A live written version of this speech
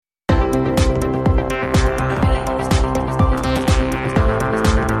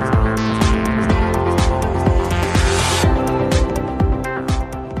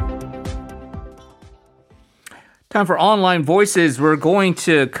Time for Online Voices. We're going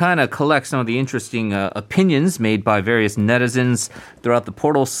to kind of collect some of the interesting opinions made by various netizens throughout the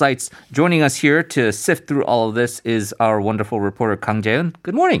portal sites. Joining us here to sift through all of this is our wonderful reporter, Kang Jaeeun.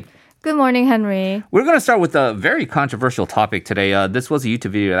 Good morning. Good morning, Henry. We're going to start with a very controversial topic today. This was a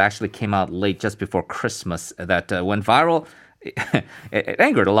YouTube video that actually came out late just before Christmas that went viral. It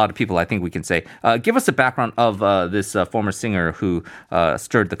angered a lot of people, I think we can say. Give us a background of this former singer who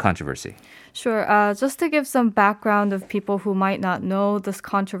stirred the controversy. Sure. Just to give some background of people who might not know this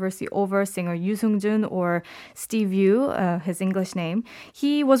controversy over singer Yoo Sung-jun or Steve Yoo, his English name.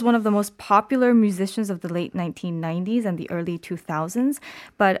 He was one of the most popular musicians of the late 1990s and the early 2000s.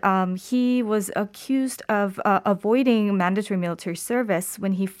 But he was accused of avoiding mandatory military service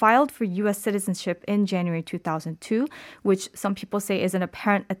when he filed for U.S. citizenship in January 2002, which some people say is an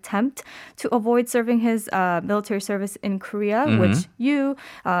apparent attempt to avoid serving his military service in Korea, which you,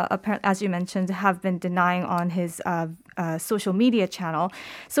 as you mentioned, have been denying on his social media channel.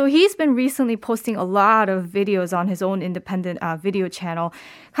 So he's been recently posting a lot of videos on his own independent video channel,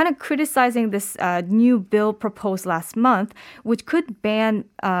 kind of criticizing this new bill proposed last month, which could ban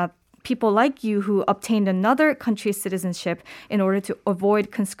people like you who obtained another country's citizenship in order to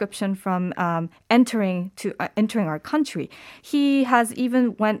avoid conscription from entering our country. He has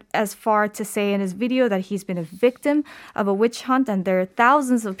even went as far to say in his video that he's been a victim of a witch hunt, and there are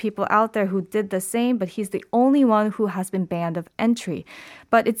thousands of people out there who did the same, but he's the only one who has been banned of entry.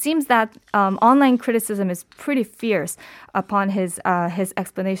 But it seems that online criticism is pretty fierce upon his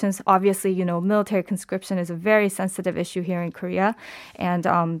explanations. Obviously, military conscription is a very sensitive issue here in Korea, and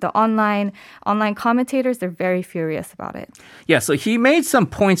the online commentators, they're very furious about it. Yeah, so he made some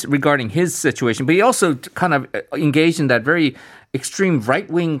points regarding his situation, but he also kind of engaged in that very extreme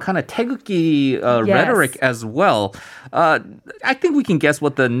right-wing kind of 태극기 rhetoric as well. I think we can guess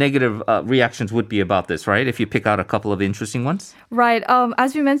what the negative reactions would be about this, right? If you pick out a couple of interesting ones. Right.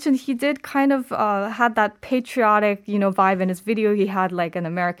 As you mentioned, he did kind of had that patriotic, vibe in his video. He had like an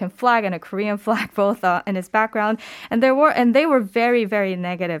American flag and a Korean flag both in his background, and they were very, very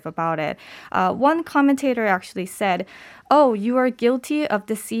negative about it. One commentator actually said, "Oh, you are guilty of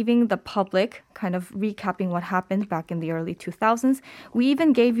deceiving the public," kind of recapping what happened back in the early 2000s. "We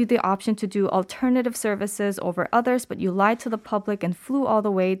even gave you the option to do alternative services over others, but you lied to the public and flew all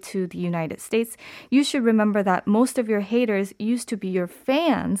the way to the United States. You should remember that most of your haters used to be your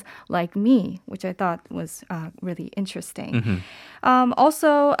fans like me," which I thought was really interesting.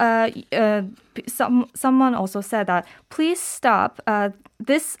 Also, someone also said that, "Please stop.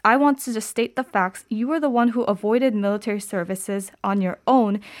 I want to just state the facts. You were the one who avoided military services on your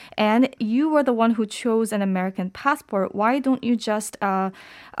own, and you were the one who chose an American passport. Why don't you just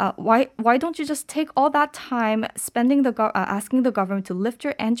take all that time spending asking the government to lift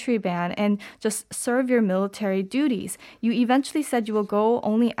your entry ban and just serve your military duties? You eventually said you will go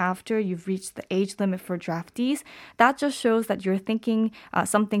only after you've reached the age limit for draftees. That just shows that you're thinking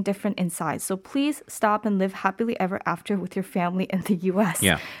something different inside. So please stop and live happily ever after with your family in the U.S."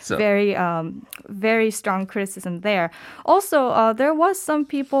 Yeah, so very strong criticism there. Also, there was some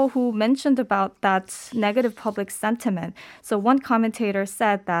people who mentioned about that negative public sentiment. So one commentator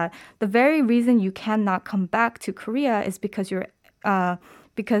said that the very reason you cannot come back to Korea is because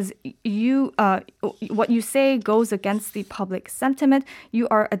what you say goes against the public sentiment. You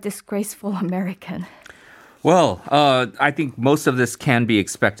are a disgraceful American. Well, I think most of this can be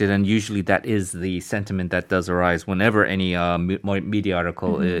expected, and usually that is the sentiment that does arise whenever any media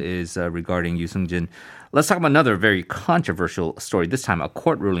article is regarding Yoo Sung-jun. Let's talk about another very controversial story, this time a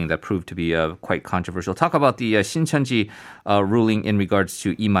court ruling that proved to be quite controversial. Talk about the Shincheonji ruling in regards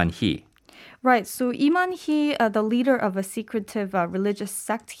to Lee Man-hee. Right. So Lee Man-hee, the leader of a secretive religious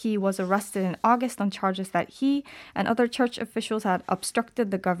sect, he was arrested in August on charges that he and other church officials had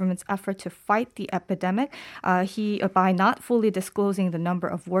obstructed the government's effort to fight the epidemic. By not fully disclosing the number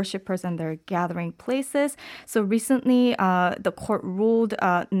of worshippers and their gathering places. So recently, the court ruled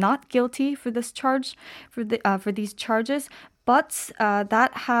not guilty for this charge, for these charges. But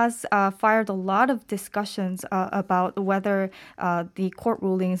that has fired a lot of discussions about whether the court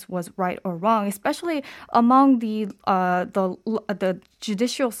rulings was right or wrong, especially among the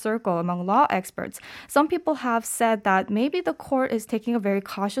judicial circle, among law experts. Some people have said that maybe the court is taking a very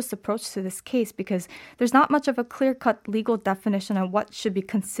cautious approach to this case because there's not much of a clear-cut legal definition on what should be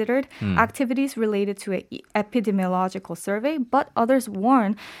considered activities related to an epidemiological survey. But others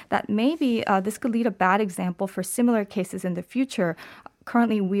warn that maybe this could lead a bad example for similar cases in the future.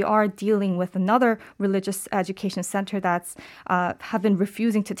 currently we are dealing with another religious education center that's have been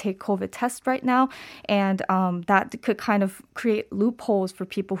refusing to take COVID tests right now. And that could kind of create loopholes for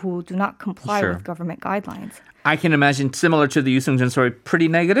people who do not comply with government guidelines. I can imagine, similar to the Yoo Seung-jun story, pretty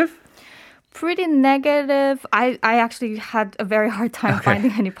negative? Pretty negative. I actually had a very hard time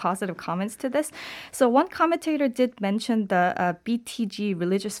finding any positive comments to this. So one commentator did mention the BTG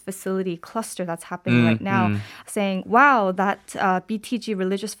religious facility cluster that's happening right now, saying, wow, that BTG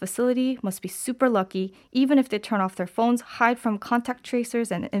religious facility must be super lucky. Even if they turn off their phones, hide from contact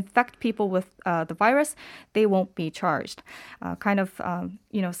tracers, and infect people with the virus, they won't be charged.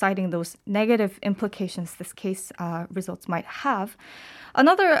 Citing those negative implications this case results might have.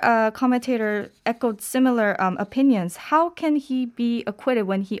 Another commentator echoed similar opinions. How can he be acquitted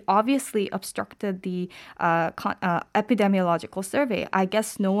when he obviously obstructed the epidemiological survey? I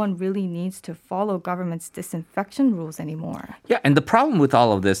guess no one really needs to follow government's disinfection rules anymore. Yeah, and the problem with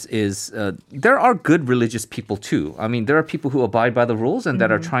all of this is there are good religious people too. I mean, there are people who abide by the rules and that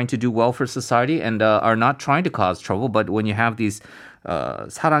are trying to do well for society and are not trying to cause trouble. But when you have these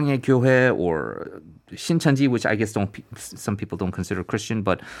사랑의 교회 or 신천지, which I guess some people don't consider Christian,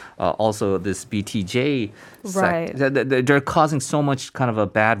 but also this BTJ sect, they're causing so much kind of a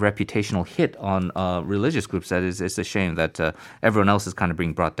bad reputational hit on religious groups that it's a shame that everyone else is kind of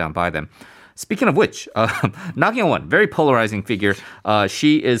being brought down by them. Speaking of which, Na Kyung-won, very polarizing figure.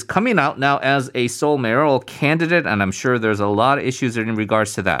 She is coming out now as a Seoul mayoral candidate, and I'm sure there's a lot of issues in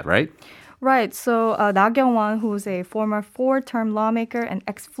regards to that, right? Right. So Na Kyung-won, who's a former 4-term lawmaker and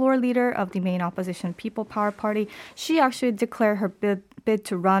ex-floor leader of the main opposition People Power Party, she actually declared her bid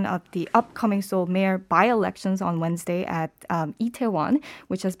to run at the upcoming Seoul mayor by-elections on Wednesday at Itaewon,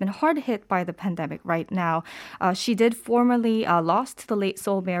 which has been hard hit by the pandemic right now. She did formerly lost to the late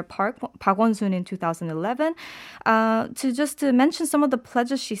Seoul mayor Park Won-soon in 2011. To mention some of the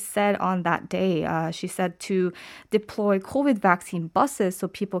pledges she said on that day, she said to deploy COVID vaccine buses so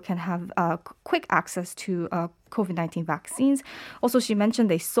people can have quick access to COVID-19 vaccines. Also, she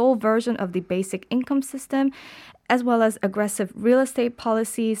mentioned a sole version of the basic income system, as well as aggressive real estate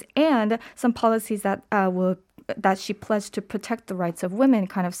policies and some policies that she pledged to protect the rights of women,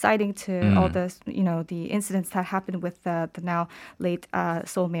 kind of citing to all the incidents that happened with the now late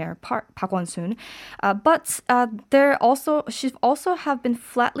Seoul mayor Park Won-soon. But she's also have been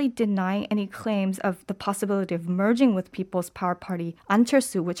flatly denying any claims of the possibility of merging with People's Power Party An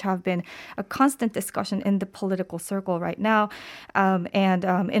Cheol-soo, which have been a constant discussion in the political circle right now. In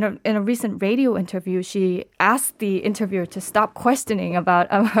a recent radio interview, she asked the interviewer to stop questioning about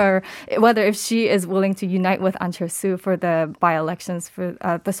whether if she is willing to unite with An Cheol-soo for the by-elections for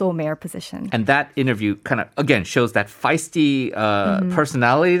the Seoul mayor position. And that interview kind of, again, shows that feisty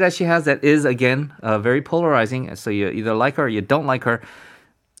personality that she has that is, again, very polarizing. So you either like her or you don't like her.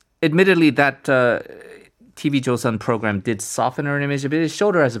 Admittedly, that TV Joseon program did soften her image a bit. It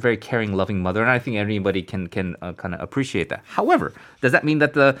showed her as a very caring, loving mother, and I think anybody can kind of appreciate that. However, does that mean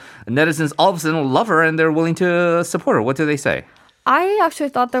that the netizens all of a sudden love her and they're willing to support her? What do they say? I actually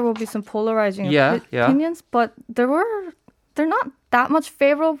thought there would be some polarizing opinions, but they're not that much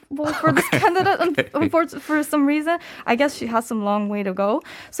favorable for this candidate for some reason. I guess she has some long way to go.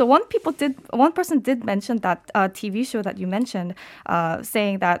 So one person did mention that TV show that you mentioned,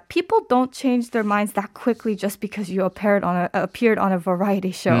 saying that people don't change their minds that quickly just because you appeared on a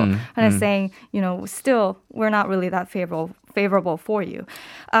variety show. And saying, still, we're not really that favorable for you.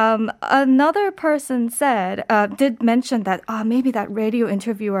 Another person did mention that maybe that radio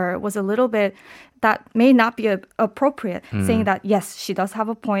interviewer was a little bit, that may not be appropriate, saying that, yes, she does have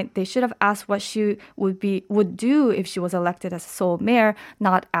a point. They should have asked what she would do if she was elected as Seoul mayor,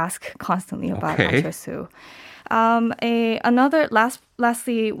 not ask constantly about An Cheol-soo.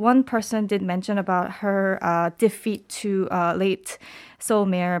 Lastly, one person did mention about her defeat to late Seoul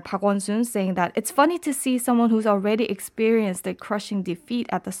mayor Park Won-soon, saying that it's funny to see someone who's already experienced a crushing defeat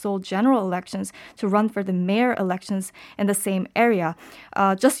at the Seoul general elections to run for the mayor elections in the same area.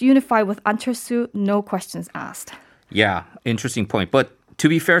 Just unify with An Cheol-soo, no questions asked. Yeah, interesting point. But to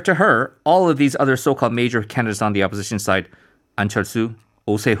be fair to her, all of these other so-called major candidates on the opposition side, An Cheol-soo,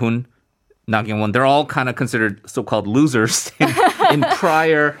 Oh Se-hun, Na Kyung-won, they're all kind of considered so-called losers in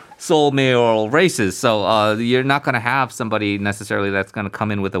prior Seoul mayoral races. So you're not going to have somebody necessarily that's going to come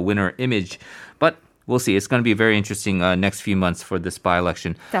in with a winner image. But we'll see. It's going to be very interesting next few months for this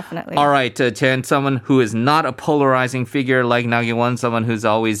by-election. Definitely. All right, Jen, someone who is not a polarizing figure like Na Kyung-won, someone who's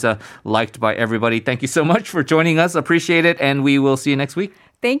always liked by everybody. Thank you so much for joining us. Appreciate it. And we will see you next week.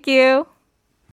 Thank you.